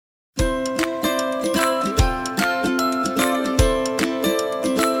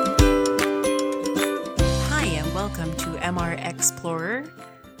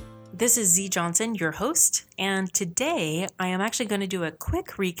This is Z Johnson, your host, and today I am actually going to do a quick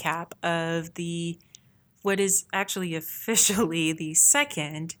recap of what is actually officially the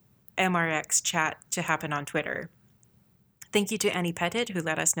second MRX chat to happen on Twitter. Thank you to Annie Pettit, who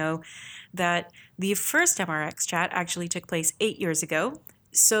let us know that the first MRX chat actually took place 8 years ago.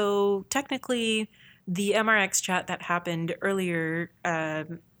 So technically, the MRX chat that happened earlier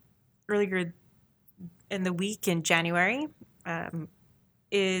in the week in January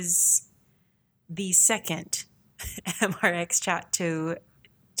is the second MRX chat to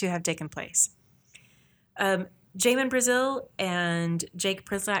have taken place. Jamin Brazil and Jake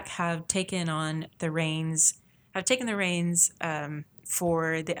Prislak have taken the reins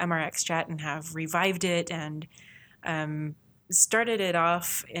for the MRX chat and have revived it and started it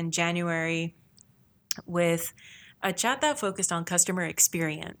off in January with a chat that focused on customer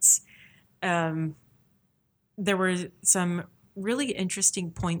experience. There were some really interesting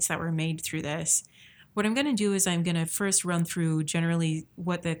points that were made through this. What I'm going to do is I'm going to first run through generally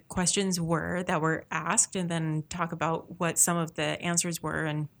what the questions were that were asked and then talk about what some of the answers were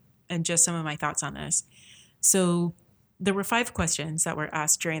and just some of my thoughts on this. So there were 5 questions that were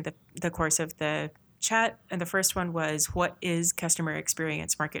asked during the course of the chat. And the first one was, what is customer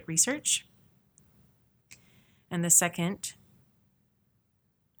experience market research? And the second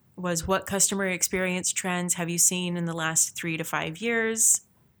was, what customer experience trends have you seen in the last 3 to 5 years?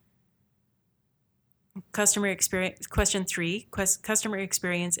 Customer experience. Question 3, customer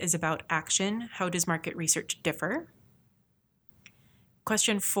experience is about action. How does market research differ?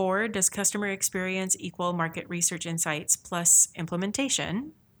 Question 4, does customer experience equal market research insights plus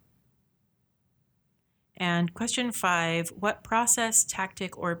implementation? And question 5, what process,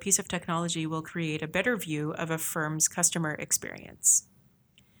 tactic, or piece of technology will create a better view of a firm's customer experience?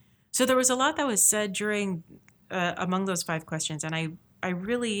 So there was a lot that was said during among those 5 questions, and I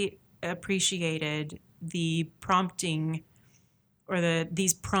really appreciated the prompting or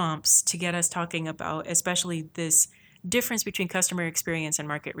these prompts to get us talking about especially this difference between customer experience and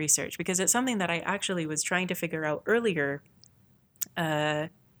market research, because it's something that I actually was trying to figure out earlier not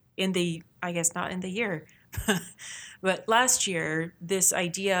in the year, but last year, this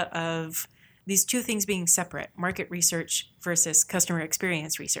idea of these two things being separate, market research versus customer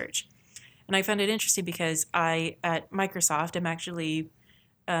experience research. And I found it interesting because I, at Microsoft, am actually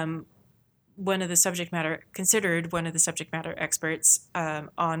considered one of the subject matter experts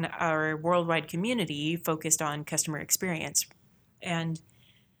on our worldwide community focused on customer experience. And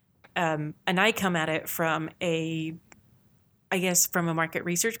I come at it from a market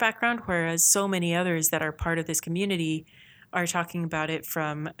research background, whereas so many others that are part of this community are talking about it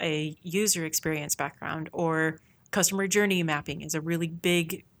from a user experience background, or customer journey mapping is a really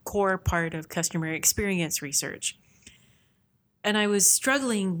big core part of customer experience research. And I was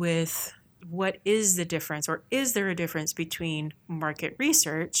struggling with what is the difference, or is there a difference between market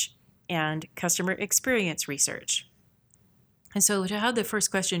research and customer experience research? And so to have the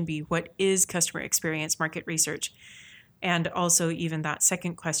first question be, what is customer experience market research? And also even that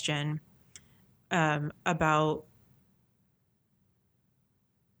second question about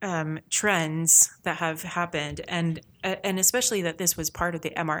trends that have happened, and especially that this was part of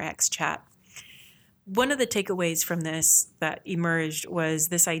the MRX chat. One of the takeaways from this that emerged was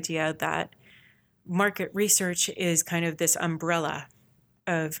this idea that market research is kind of this umbrella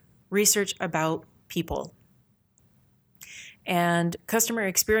of research about people. And customer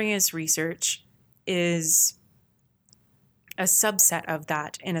experience research is a subset of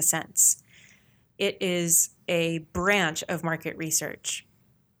that in a sense. It is a branch of market research.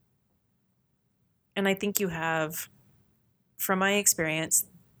 And I think you have, from my experience,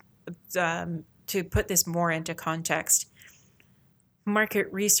 to put this more into context, market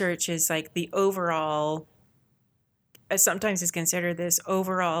research is like the overall, sometimes is considered this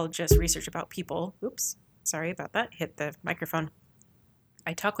overall just research about people. Oops, sorry about that, hit the microphone.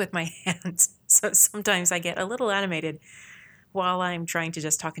 I talk with my hands, so sometimes I get a little animated while I'm trying to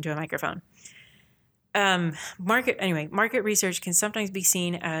just talk into a microphone. Market research can sometimes be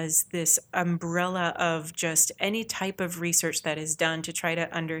seen as this umbrella of just any type of research that is done to try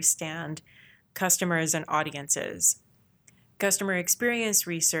to understand customers and audiences. Customer experience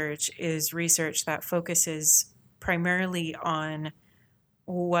research is research that focuses primarily on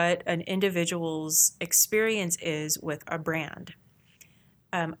what an individual's experience is with a brand.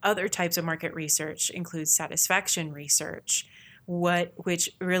 Other types of market research include satisfaction research, which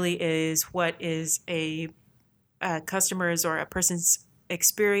really is what is a customer's or a person's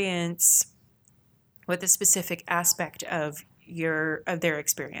experience with a specific aspect of their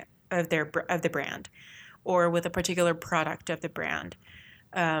experience of the brand, or with a particular product of the brand.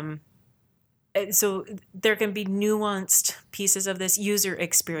 so there can be nuanced pieces of this user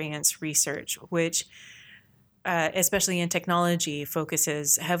experience research, which, especially in technology,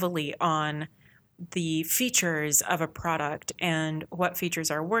 focuses heavily on the features of a product and what features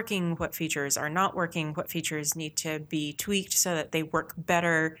are working, what features are not working, what features need to be tweaked so that they work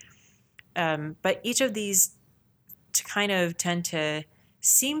better. But each of these kind of tend to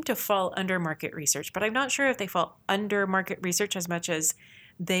seem to fall under market research, but I'm not sure if they fall under market research as much as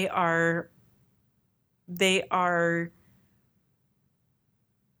they are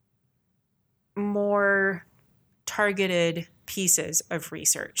more targeted pieces of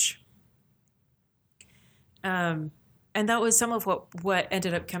research. And that was some of what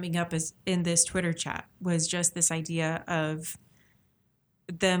ended up coming up as in this Twitter chat, was just this idea of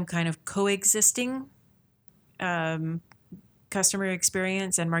them kind of coexisting, customer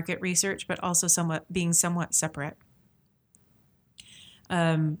experience and market research, but also being somewhat separate.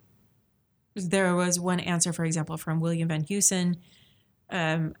 There was one answer, for example, from William Van Heusen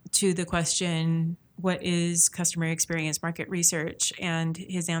to the question, what is customer experience market research? And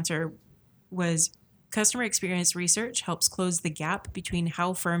his answer was, customer experience research helps close the gap between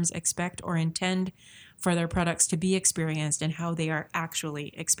how firms expect or intend for their products to be experienced and how they are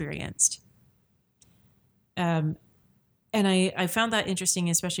actually experienced. And I found that interesting,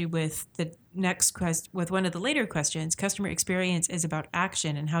 especially with the next with one of the later questions. Customer experience is about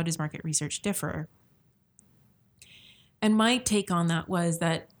action, and how does market research differ? And my take on that was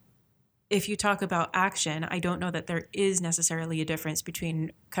that if you talk about action, I don't know that there is necessarily a difference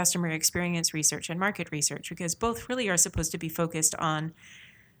between customer experience research and market research, because both really are supposed to be focused on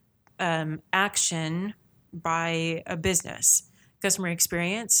action by a business. Customer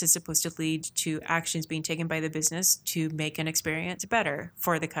experience is supposed to lead to actions being taken by the business to make an experience better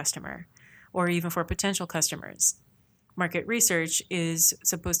for the customer or even for potential customers. Market research is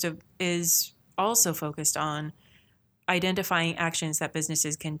also focused on identifying actions that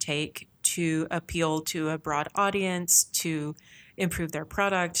businesses can take to appeal to a broad audience, to improve their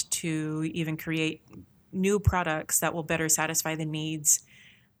product, to even create new products that will better satisfy the needs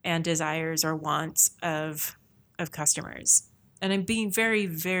and desires or wants of customers. And I'm being very,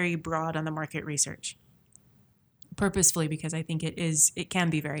 very broad on the market research, purposefully, because I think it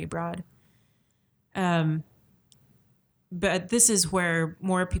can be very broad. But this is where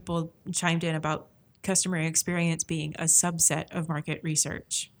more people chimed in about customer experience being a subset of market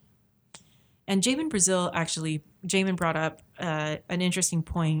research. And Jamin brought up an interesting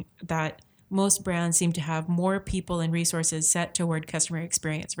point that most brands seem to have more people and resources set toward customer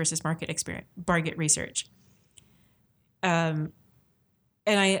experience versus market research. And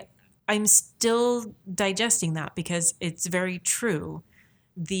I'm still digesting that, because it's very true.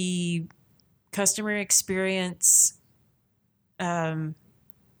 The customer experience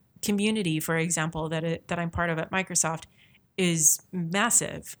community, for example, that I'm part of at Microsoft is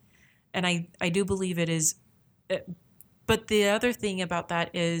massive. And I do believe it is. But the other thing about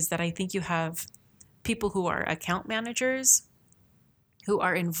that is that I think you have people who are account managers who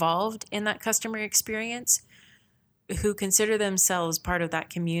are involved in that customer experience, who consider themselves part of that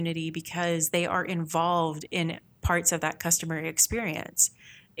community because they are involved in parts of that customer experience,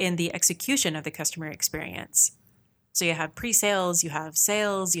 in the execution of the customer experience. So you have pre-sales, you have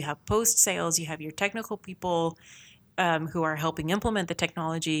sales, you have post-sales, you have your technical people who are helping implement the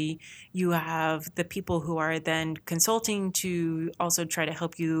technology. You have the people who are then consulting to also try to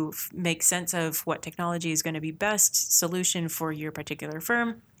help you make sense of what technology is going to be best solution for your particular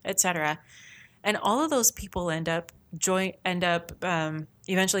firm, etc. And all of those people end up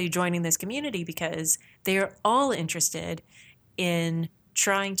eventually joining this community because they are all interested in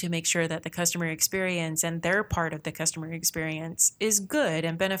trying to make sure that the customer experience and their part of the customer experience is good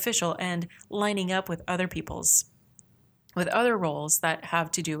and beneficial and lining up with other roles that have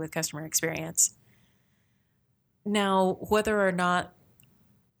to do with customer experience. Now, whether or not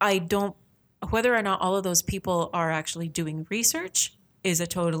all of those people are actually doing research is a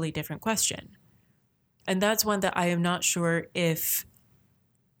totally different question. And that's one that I am not sure if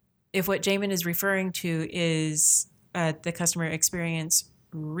what Jamin is referring to is the customer experience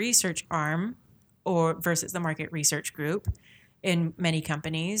research arm or versus the market research group in many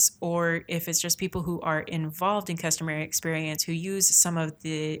companies, or if it's just people who are involved in customer experience who use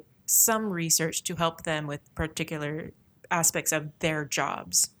some research to help them with particular aspects of their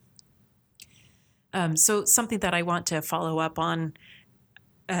jobs. So something that I want to follow up on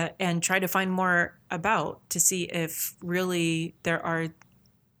and try to find more about, to see if really there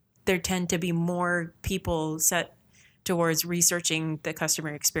tend to be more people set towards researching the customer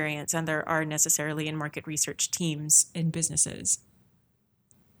experience than there are necessarily in market research teams in businesses.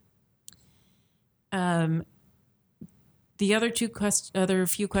 Um, the other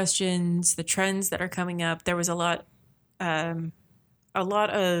few questions, the trends that are coming up, there was a lot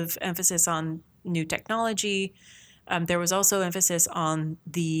of emphasis on new technology. There was also emphasis on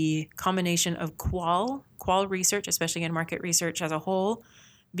the combination of qual research, especially in market research as a whole,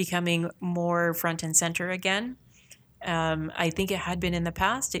 becoming more front and center again. I think it had been in the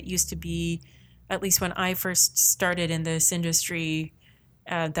past. It used to be, at least when I first started in this industry,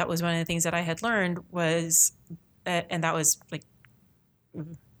 that was one of the things that I had learned was, and that was like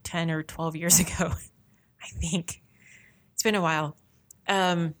 10 or 12 years ago, I think. It's been a while.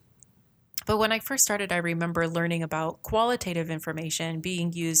 Um, but when I first started, I remember learning about qualitative information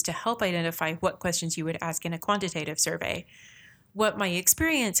being used to help identify what questions you would ask in a quantitative survey. What my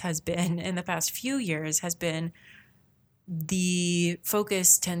experience has been in the past few years has been the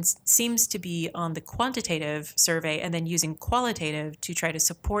focus seems to be on the quantitative survey and then using qualitative to try to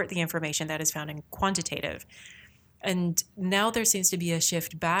support the information that is found in quantitative. And now there seems to be a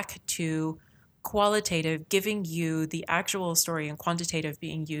shift back to qualitative, giving you the actual story, and quantitative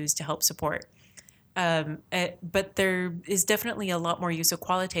being used to help support. But there is definitely a lot more use of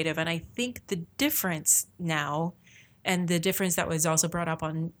qualitative. And I think the difference now, and the difference that was also brought up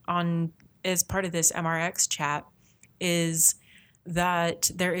on as part of this MRX chat, is that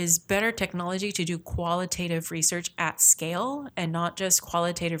there is better technology to do qualitative research at scale, and not just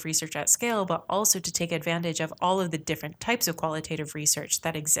qualitative research at scale, but also to take advantage of all of the different types of qualitative research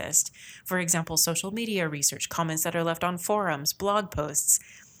that exist. For example, social media research, comments that are left on forums, blog posts,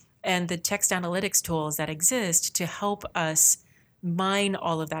 and the text analytics tools that exist to help us mine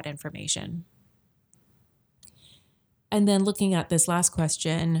all of that information. And then looking at this last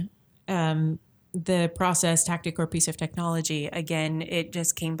question, the process, tactic, or piece of technology, again, it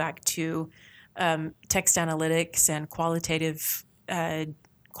just came back to text analytics and qualitative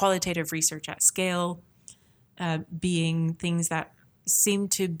research at scale being things that seem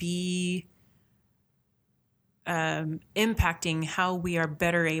to be impacting how we are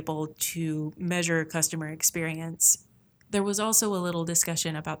better able to measure customer experience. There was also a little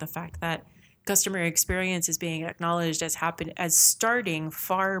discussion about the fact that customer experience is being acknowledged as starting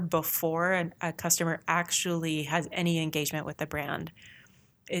far before a customer actually has any engagement with the brand.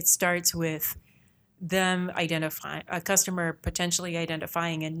 It starts with them a customer potentially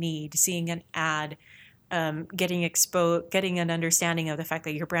identifying a need, seeing an ad, getting an understanding of the fact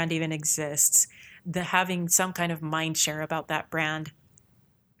that your brand even exists, having some kind of mind share about that brand.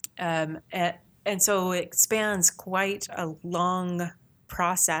 And so it spans quite a long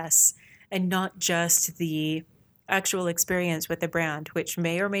process, and not just the actual experience with the brand, which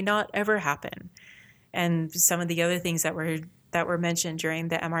may or may not ever happen. And some of the other things that were mentioned during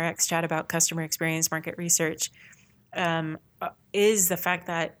the MRX chat about customer experience market research is the fact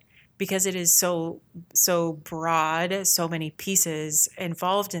that because it is so broad, so many pieces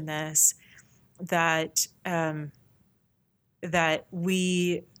involved in this, that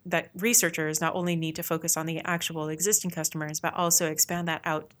researchers not only need to focus on the actual existing customers, but also expand that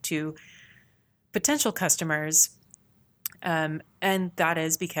out to potential customers. And that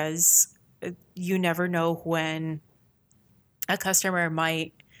is because you never know when a customer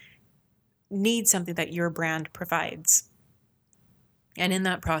might need something that your brand provides. And in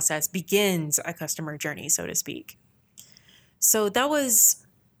that process begins a customer journey, so to speak. So that was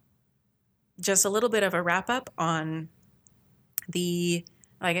just a little bit of a wrap up on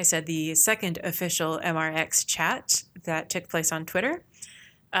like I said, the second official MRX chat that took place on Twitter.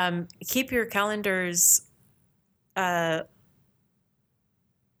 Keep your calendars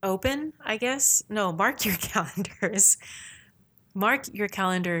open, I guess. No, mark your calendars. Mark your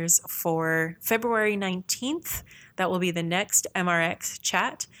calendars for February 19th. That will be the next MRX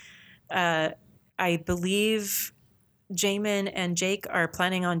chat. I believe Jamin and Jake are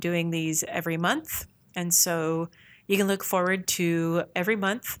planning on doing these every month. And so you can look forward to every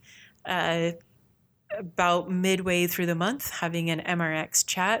month, about midway through the month, having an MRX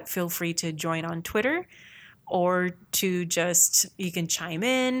chat. Feel free to join on Twitter, or you can chime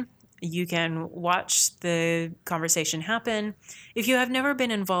in. You can watch the conversation happen. If you have never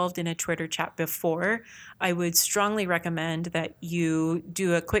been involved in a Twitter chat before, I would strongly recommend that you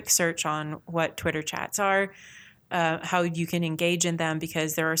do a quick search on what Twitter chats are, how you can engage in them,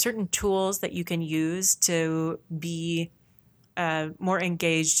 because there are certain tools that you can use to be more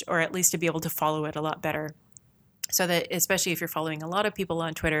engaged, or at least to be able to follow it a lot better. So that, especially if you're following a lot of people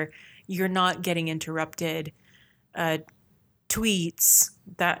on Twitter, you're not getting interrupted tweets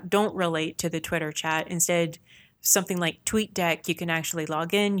that don't relate to the Twitter chat. Instead, something like TweetDeck, you can actually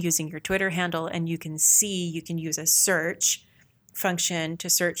log in using your Twitter handle, and you can use a search function to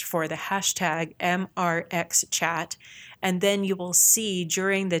search for the hashtag MRXChat, and then you will see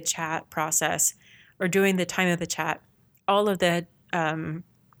during the chat process or during the time of the chat all of the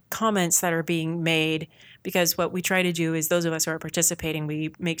comments that are being made, because what we try to do is those of us who are participating,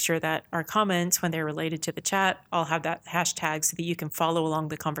 we make sure that our comments, when they're related to the chat, all have that hashtag so that you can follow along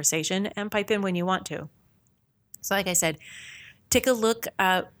the conversation and pipe in when you want to. So like I said, take a look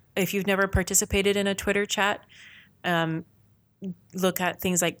at, if you've never participated in a Twitter chat, look at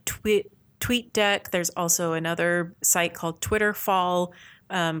things like TweetDeck. There's also another site called Twitterfall.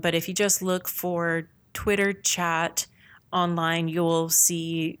 But if you just look for Twitter chat online, you will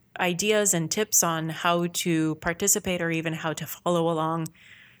see ideas and tips on how to participate or even how to follow along.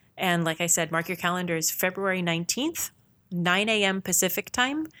 And like I said, mark your calendars, February 19th, 9 a.m. Pacific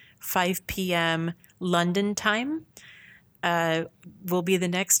time, 5 p.m. London time, will be the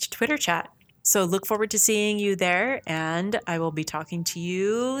next Twitter chat. So look forward to seeing you there, and I will be talking to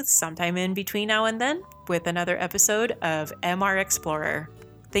you sometime in between now and then with another episode of MR Explorer.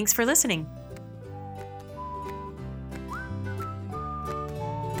 Thanks for listening.